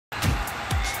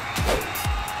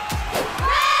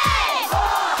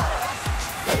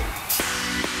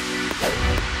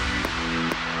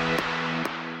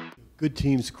good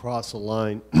teams cross a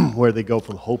line where they go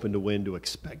from hoping to win to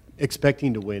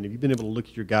expecting to win. Have you been able to look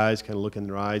at your guys, kind of look in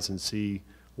their eyes and see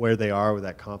where they are with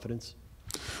that confidence?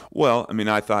 Well, I mean,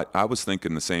 I was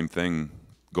thinking the same thing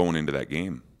going into that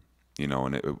game, and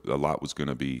a lot was going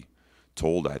to be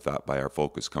told, I thought, by our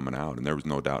focus coming out, and there was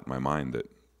no doubt in my mind that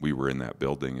we were in that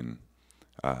building, and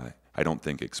I don't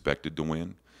think expected to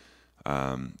win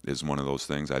is one of those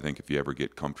things. I think if you ever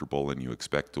get comfortable and you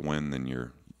expect to win, then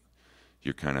you're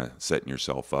kind of setting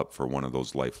yourself up for one of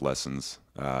those life lessons.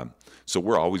 So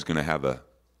we're always going to have a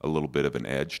little bit of an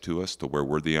edge to us to where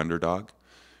we're the underdog.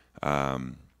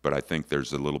 But I think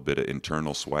there's a little bit of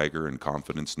internal swagger and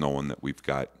confidence knowing that we've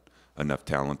got enough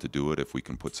talent to do it if we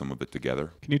can put some of it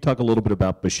together. Can you talk a little bit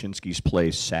about Bashinski's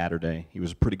play Saturday? He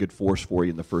was a pretty good force for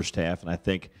you in the first half, and I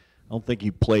don't think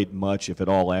he played much, if at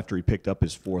all, after he picked up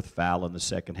his fourth foul in the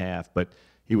second half, but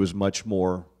he was much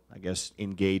more, I guess,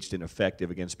 engaged and effective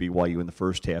against BYU in the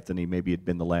first half than he maybe had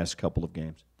been the last couple of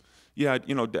games. Yeah,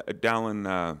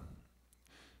 Dallin,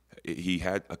 he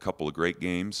had a couple of great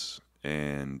games,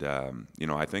 and,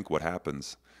 I think what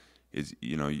happens is,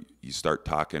 you start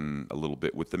talking a little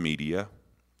bit with the media.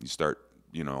 You start,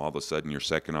 all of a sudden you're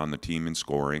second on the team in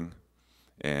scoring,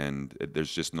 and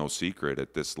there's just no secret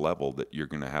at this level that you're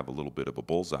going to have a little bit of a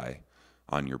bullseye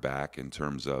on your back in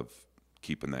terms of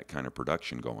keeping that kind of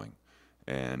production going.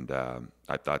 And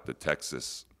I thought the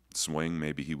Texas swing,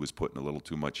 maybe he was putting a little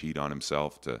too much heat on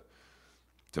himself to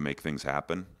make things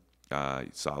happen. You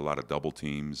saw a lot of double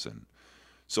teams, and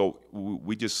so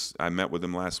I met with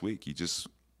him last week. He just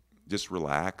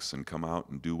relax and come out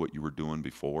and do what you were doing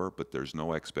before, but there's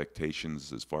no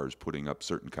expectations as far as putting up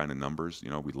certain kind of numbers.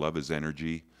 We love his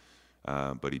energy,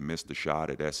 but he missed a shot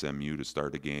at SMU to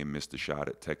start a game, missed a shot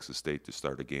at Texas State to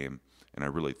start a game, and I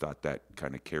really thought that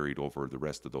kind of carried over the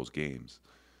rest of those games.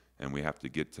 And we have to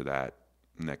get to that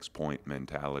next point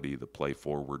mentality, the play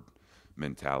forward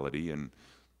mentality. And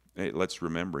hey, let's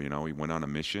remember, he went on a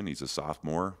mission. He's a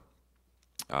sophomore.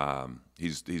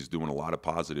 He's doing a lot of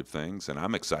positive things, and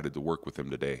I'm excited to work with him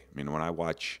today. I mean, when I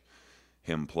watch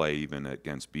him play even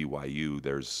against BYU,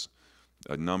 there's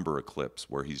a number of clips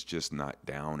where he's just not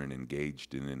down and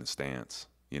engaged and in a stance.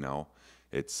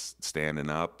 It's standing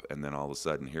up, and then all of a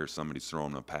sudden here somebody's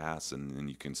throwing a pass, and then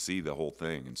you can see the whole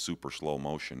thing in super slow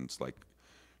motion. It's like,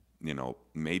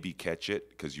 maybe catch it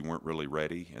because you weren't really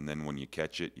ready, and then when you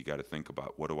catch it, you got to think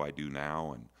about, what do I do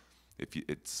now? And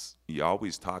you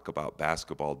always talk about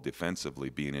basketball defensively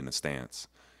being in a stance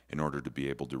in order to be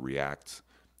able to react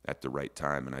at the right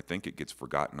time, and I think it gets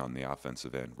forgotten on the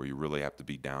offensive end where you really have to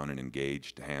be down and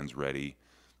engaged, hands ready,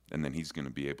 and then he's going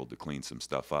to be able to clean some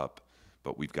stuff up.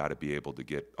 But we've got to be able to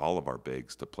get all of our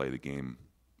bigs to play the game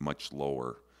much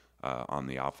lower on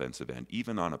the offensive end,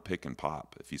 even on a pick and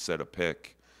pop. If you set a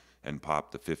pick and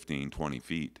pop to 15, 20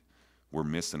 feet, we're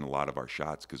missing a lot of our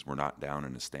shots because we're not down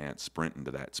in a stance sprinting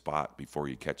to that spot before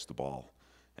you catch the ball.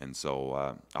 And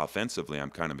so offensively, I'm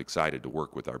kind of excited to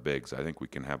work with our bigs. I think we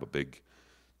can have a big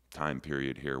time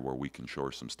period here where we can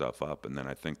shore some stuff up, and then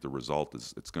I think the result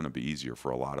is it's going to be easier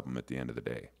for a lot of them at the end of the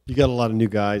day. You got a lot of new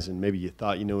guys, and maybe you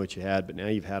thought you know what you had, but now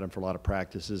you've had them for a lot of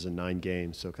practices and 9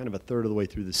 games, so kind of a third of the way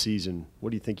through the season.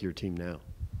 What do you think of your team now?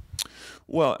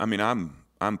 Well, I mean,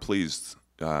 I'm pleased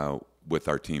with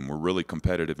our team. We're really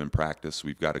competitive in practice.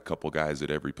 We've got a couple guys at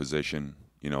every position.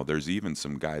 There's even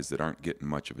some guys that aren't getting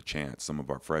much of a chance, some of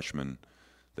our freshmen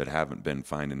that haven't been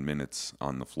finding minutes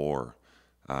on the floor.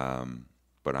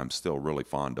 But I'm still really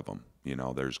fond of them.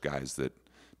 There's guys that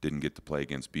didn't get to play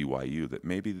against BYU that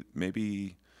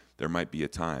maybe there might be a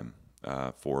time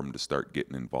for them to start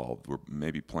getting involved. We're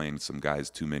maybe playing some guys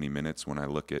too many minutes when I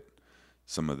look at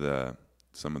some of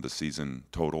the season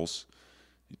totals.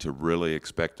 To really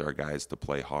expect our guys to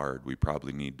play hard, we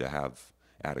probably need to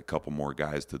add a couple more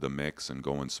guys to the mix and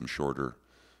go in some shorter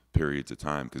periods of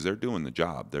time because they're doing the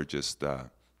job. They're just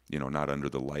not under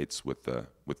the lights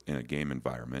in a game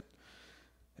environment.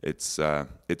 It's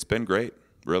been great,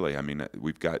 really. I mean,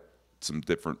 we've got some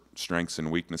different strengths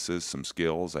and weaknesses, some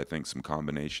skills, I think some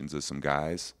combinations of some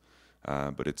guys,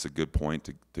 but it's a good point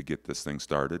to get this thing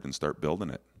started and start building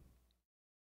it.